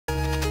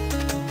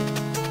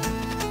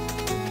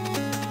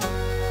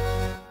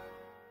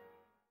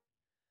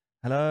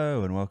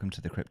Hello and welcome to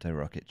the Crypto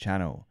Rocket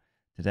channel.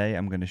 Today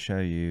I'm going to show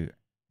you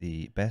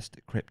the best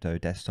crypto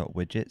desktop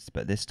widgets,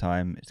 but this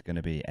time it's going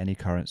to be any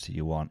currency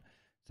you want.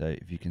 So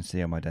if you can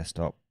see on my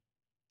desktop,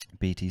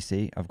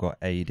 BTC, I've got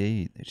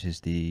AED, which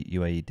is the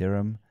UAE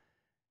dirham.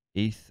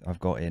 ETH, I've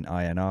got in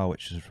INR,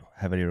 which is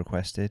heavily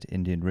requested,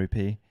 Indian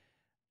rupee,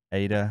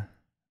 ADA,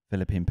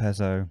 Philippine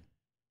peso,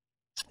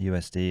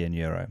 USD and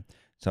Euro.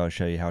 So I'll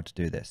show you how to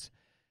do this.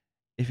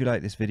 If you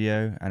like this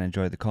video and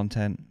enjoy the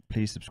content,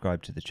 please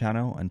subscribe to the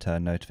channel and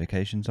turn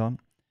notifications on.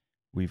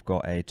 We've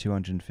got a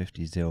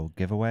 250 ZIL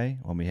giveaway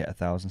when we hit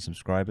 1,000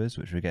 subscribers,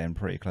 which we're getting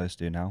pretty close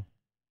to now.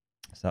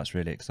 So that's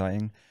really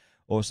exciting.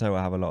 Also,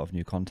 I have a lot of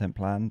new content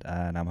planned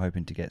and I'm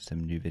hoping to get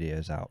some new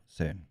videos out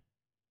soon.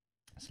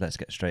 So let's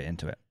get straight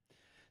into it.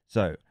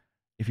 So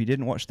if you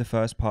didn't watch the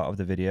first part of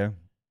the video,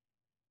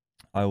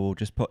 I will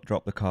just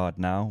drop the card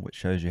now, which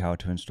shows you how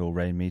to install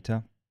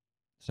Rainmeter.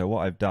 So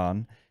what I've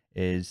done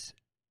is,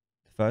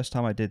 first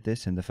time I did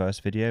this in the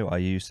first video, I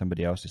used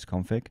somebody else's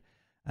config,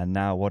 and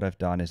now what I've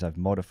done is I've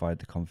modified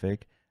the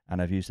config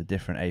and I've used a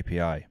different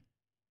API.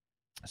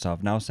 So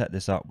I've now set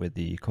this up with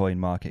the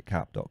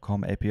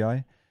coinmarketcap.com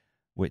API,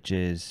 which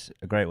is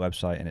a great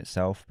website in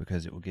itself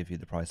because it will give you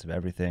the price of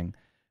everything,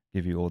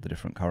 give you all the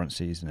different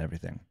currencies and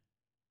everything.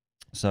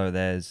 So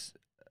there's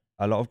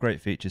a lot of great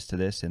features to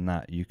this in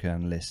that you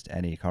can list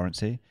any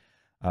currency,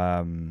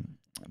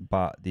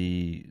 but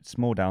the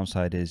small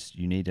downside is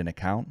you need an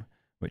account,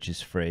 which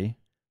is free,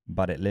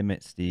 but it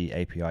limits the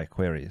API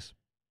queries.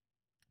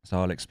 So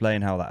I'll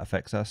explain how that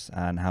affects us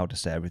and how to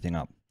set everything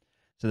up.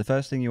 So the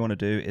first thing you want to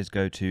do is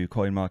go to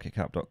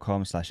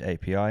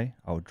coinmarketcap.com/API.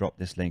 I'll drop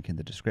this link in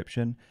the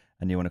description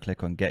and you want to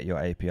click on get your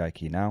API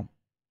key now.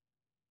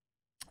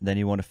 Then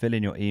you want to fill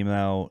in your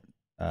email,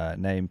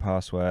 name,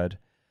 password,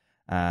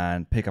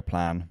 and pick a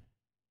plan.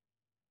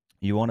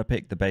 You want to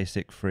pick the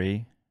basic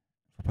free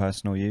for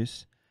personal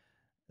use.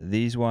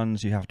 These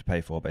ones you have to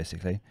pay for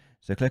basically.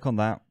 So click on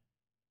that,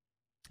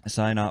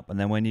 sign up, and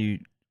then when you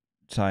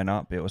sign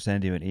up, it will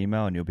send you an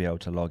email and you'll be able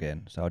to log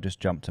in. So I'll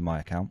just jump to my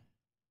account.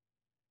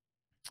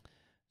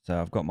 So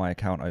I've got my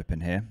account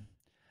open here.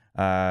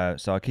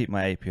 So I'll keep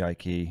my API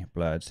key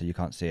blurred so you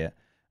can't see it.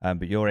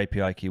 But your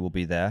API key will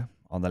be there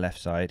on the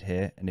left side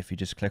here. And if you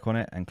just click on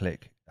it and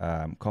click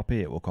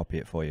copy, it will copy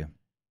it for you.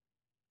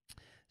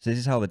 So this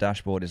is how the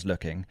dashboard is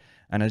looking.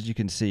 And as you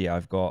can see,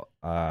 I've got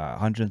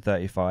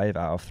 135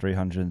 out of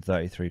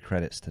 333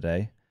 credits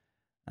today.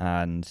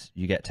 And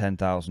you get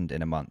 10,000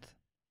 in a month.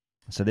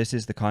 So this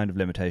is the kind of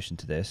limitation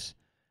to this.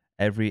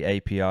 Every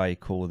API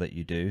call that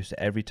you do, so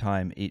every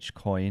time each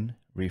coin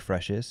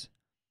refreshes,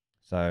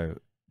 so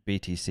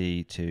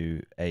BTC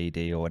to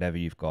AED or whatever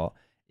you've got,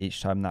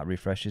 each time that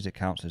refreshes, it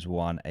counts as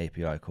one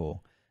API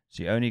call.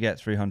 So you only get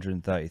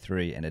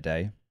 333 in a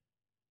day.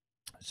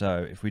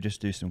 So if we just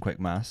do some quick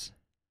maths,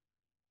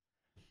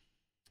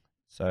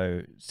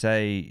 so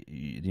say,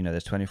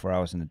 there's 24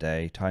 hours in a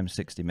day times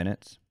 60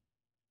 minutes.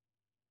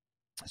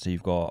 So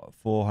you've got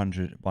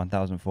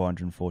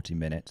 1,440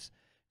 minutes.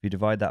 If you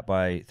divide that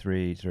by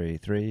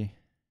 333,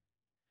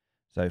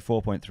 so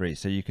 4.3.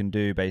 So you can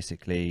do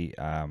basically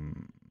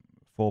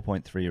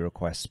 4.3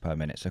 requests per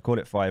minute. So call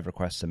it 5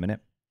 requests a minute.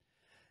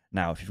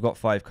 Now, if you've got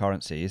 5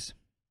 currencies,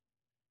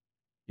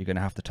 you're going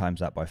to have to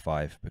times that by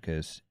 5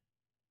 because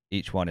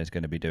each one is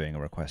going to be doing a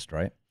request,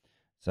 right?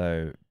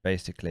 So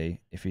basically,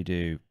 if you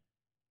do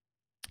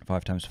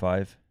 5 times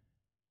 5,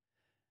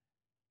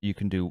 you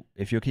can do,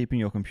 if you're keeping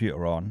your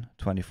computer on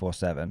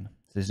 24/7,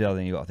 this is the other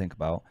thing you got to think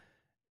about,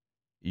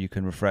 you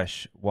can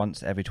refresh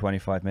once every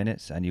 25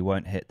 minutes and you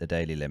won't hit the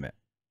daily limit.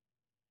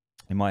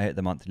 You might hit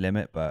the monthly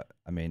limit, but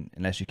I mean,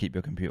 unless you keep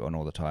your computer on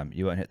all the time,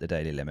 you won't hit the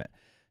daily limit.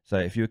 So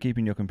if you're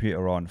keeping your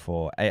computer on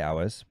for 8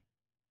 hours,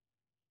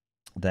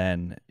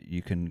 then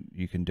you can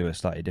do a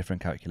slightly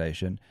different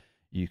calculation.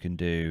 You can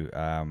do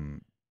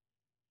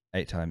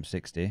 8 times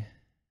 60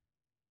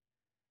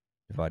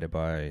 divided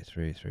by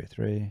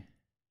 333.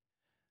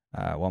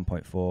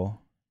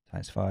 1.4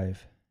 times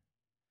 5.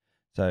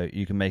 So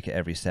you can make it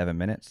every 7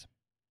 minutes.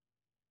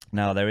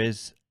 Now there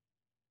is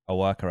a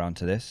workaround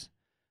to this.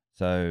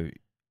 So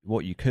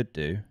what you could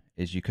do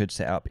is you could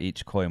set up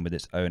each coin with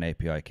its own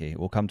API key.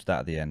 We'll come to that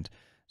at the end.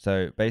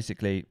 So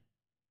basically,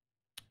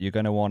 you're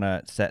going to want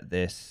to set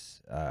this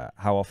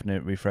how often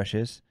it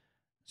refreshes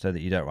so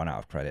that you don't run out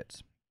of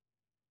credits.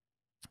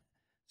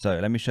 So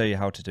let me show you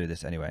how to do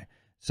this anyway.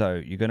 So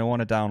you're going to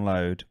want to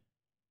download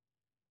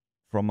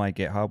from my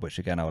GitHub, which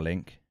again I'll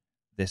link,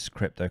 this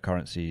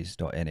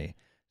cryptocurrencies.ini. So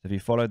if you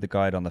followed the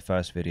guide on the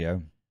first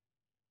video,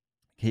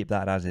 keep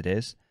that as it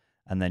is,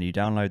 and then you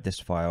download this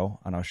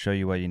file, and I'll show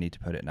you where you need to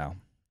put it now.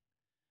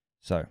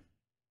 So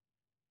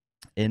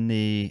in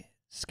the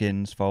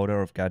skins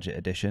folder of gadget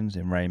editions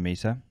in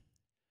Rainmeter,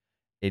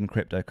 in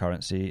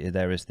cryptocurrency,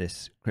 there is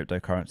this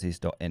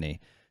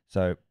cryptocurrencies.ini.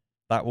 So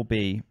that will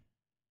be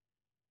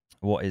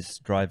what is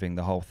driving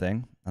the whole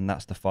thing, and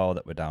that's the file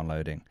that we're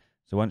downloading.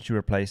 So once you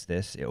replace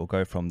this, it will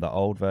go from the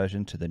old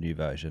version to the new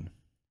version.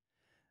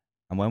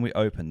 And when we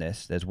open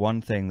this, there's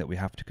one thing that we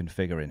have to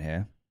configure in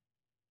here,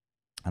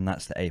 and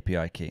that's the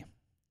API key.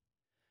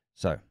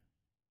 So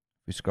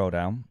If we scroll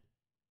down,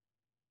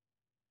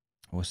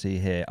 we'll see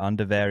here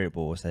under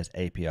variables there's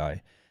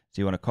API.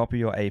 So you want to copy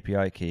your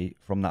API key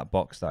from that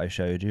box that I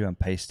showed you and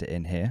paste it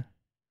in here,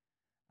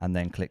 and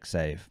then click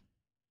save.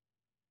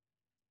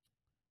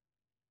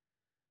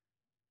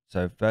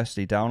 So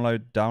firstly,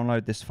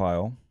 download this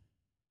file,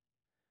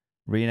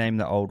 rename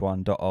the old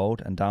one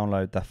 .old, and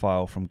download the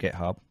file from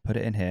GitHub. Put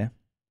it in here,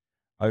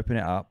 open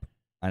it up,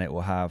 and it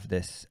will have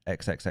this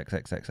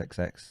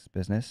XXXXXXX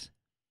business.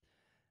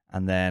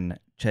 And then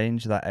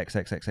change that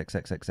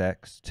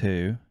XXXXXXX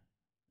to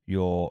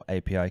your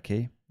API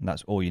key, and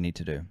that's all you need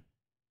to do.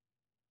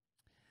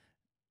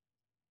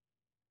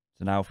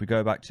 So now if we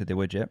go back to the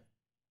widget,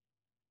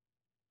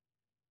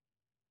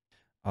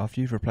 after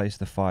you've replaced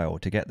the file,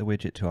 to get the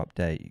widget to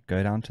update,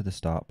 go down to the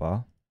start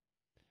bar,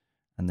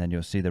 and then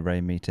you'll see the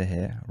Rainmeter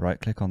here. Right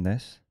click on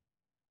this,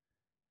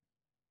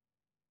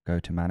 go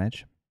to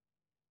manage,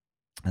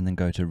 and then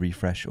go to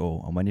refresh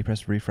all. And when you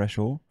press refresh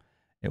all,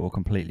 it will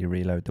completely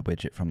reload the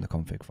widget from the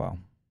config file.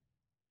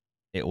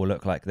 It will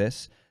look like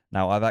this.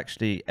 Now I've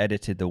actually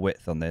edited the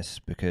width on this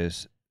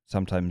because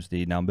sometimes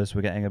the numbers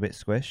were getting a bit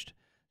squished.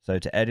 So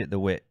to edit the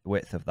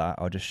width of that,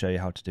 I'll just show you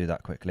how to do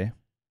that quickly.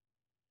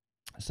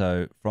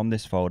 So from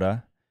this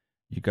folder,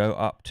 you go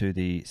up to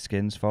the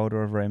skins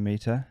folder of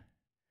Rainmeter,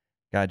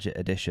 gadget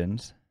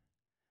additions,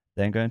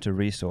 then go into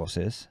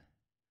resources,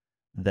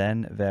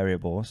 then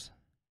variables,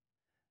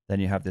 then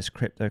you have this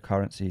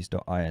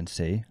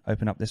cryptocurrencies.inc.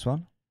 Open up this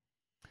one,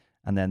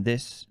 and then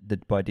this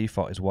by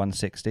default is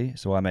 160,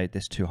 so I made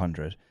this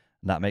 200,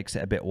 and that makes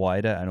it a bit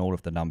wider, and all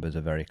of the numbers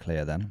are very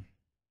clear then.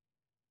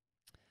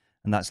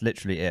 And that's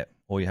literally it,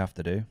 all you have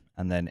to do.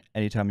 And then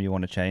anytime you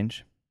want to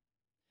change,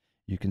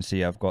 you can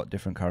see I've got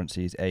different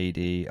currencies: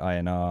 AED,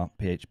 INR,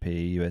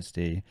 PHP,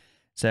 USD.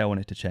 Say I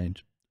wanted to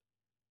change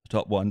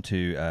top one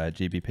to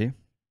GBP.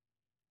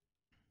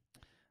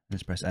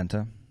 Let's press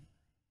enter.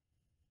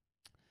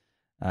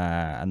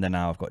 And then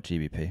now I've got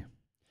GBP.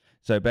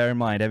 So bear in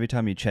mind, every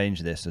time you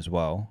change this as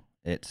well,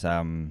 it's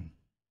going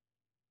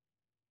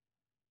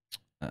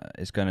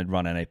to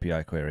run an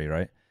API query,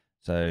 right?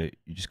 So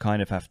you just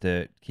kind of have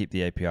to keep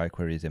the API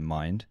queries in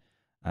mind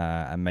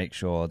and make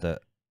sure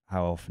that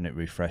how often it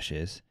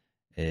refreshes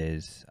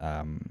is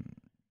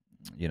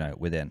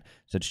within.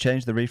 So to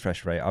change the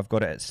refresh rate, I've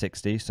got it at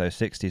 60, so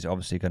 60 is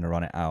obviously going to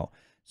run it out.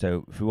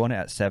 So if we want it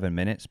at 7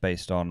 minutes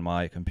based on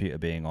my computer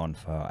being on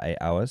for 8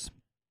 hours,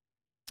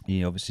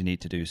 you obviously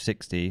need to do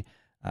 60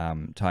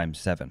 times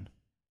 7.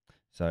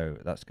 So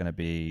that's going to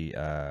be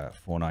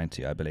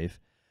 490, I believe.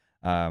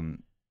 Let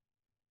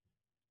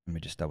me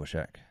just double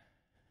check.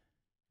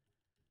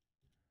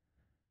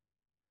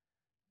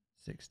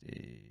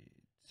 60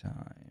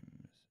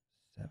 times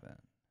 7.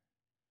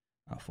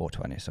 Oh,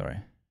 420, sorry.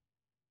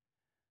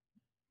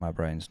 My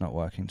brain's not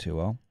working too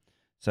well.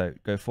 So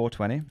go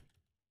 420.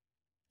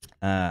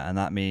 And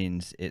that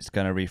means it's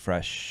going to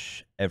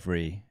refresh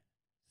every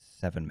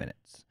 7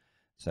 minutes.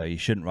 So you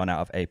shouldn't run out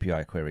of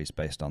API queries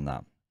based on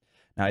that.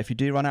 Now, if you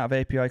do run out of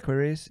API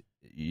queries,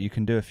 you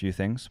can do a few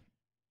things.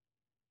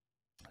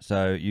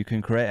 So you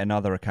can create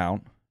another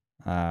account.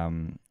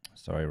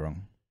 Sorry,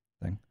 wrong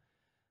thing.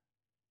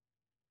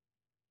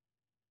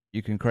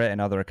 You can create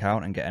another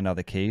account and get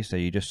another key. So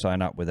you just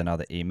sign up with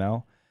another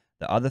email.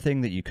 The other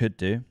thing that you could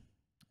do,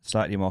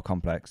 slightly more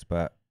complex,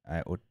 but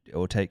it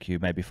will take you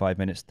maybe 5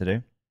 minutes to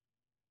do,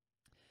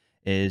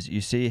 is you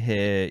see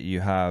here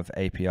you have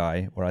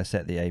API, where I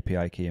set the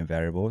API key in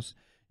variables.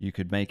 You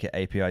could make it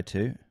API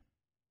 2.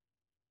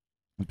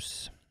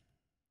 Oops,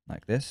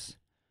 like this.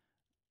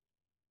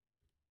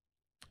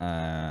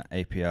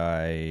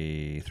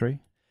 API 3.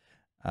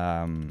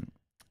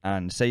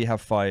 And say you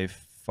have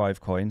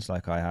five coins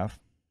like I have.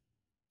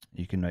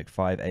 You can make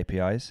 5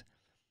 APIs.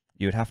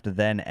 You would have to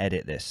then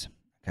edit this.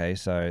 Okay,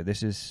 so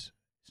this is,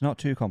 it's not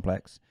too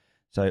complex.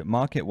 So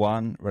market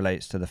 1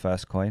 relates to the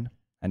first coin.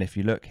 And if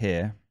you look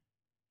here,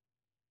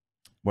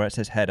 where it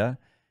says header,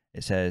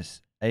 it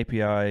says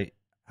API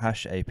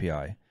hash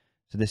API.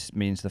 So this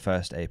means the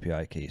first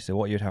API key. So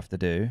what you'd have to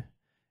do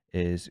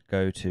is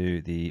go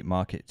to the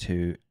market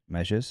 2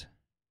 measures.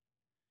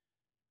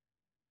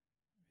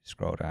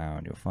 Scroll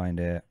down, you'll find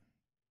it.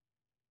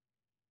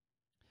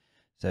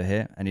 So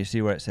here, and you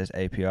see where it says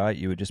API,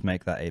 you would just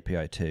make that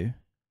API 2.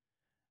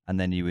 And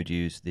then you would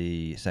use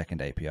the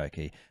second API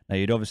key. Now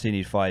you'd obviously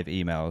need 5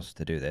 emails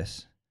to do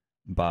this,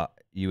 but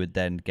you would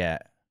then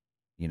get,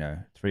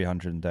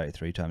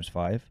 333 times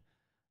 5.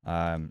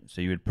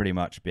 So you would pretty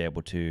much be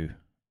able to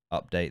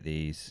update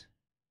these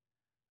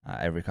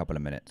every couple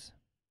of minutes.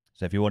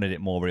 So if you wanted it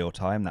more real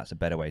time, that's a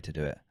better way to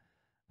do it.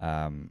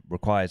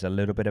 Requires a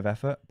little bit of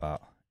effort, but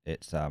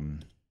it's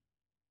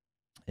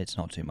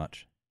not too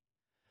much.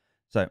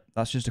 So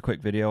that's just a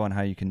quick video on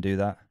how you can do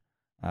that.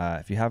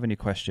 If you have any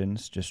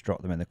questions, just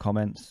drop them in the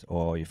comments,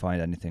 or you find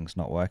anything's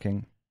not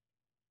working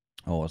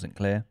or wasn't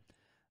clear.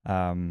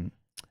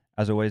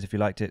 As always, if you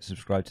liked it,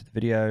 subscribe to the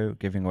video,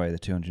 giving away the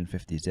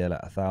 250 ZIL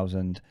at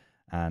 1,000,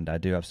 and I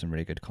do have some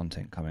really good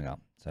content coming up.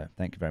 So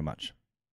thank you very much.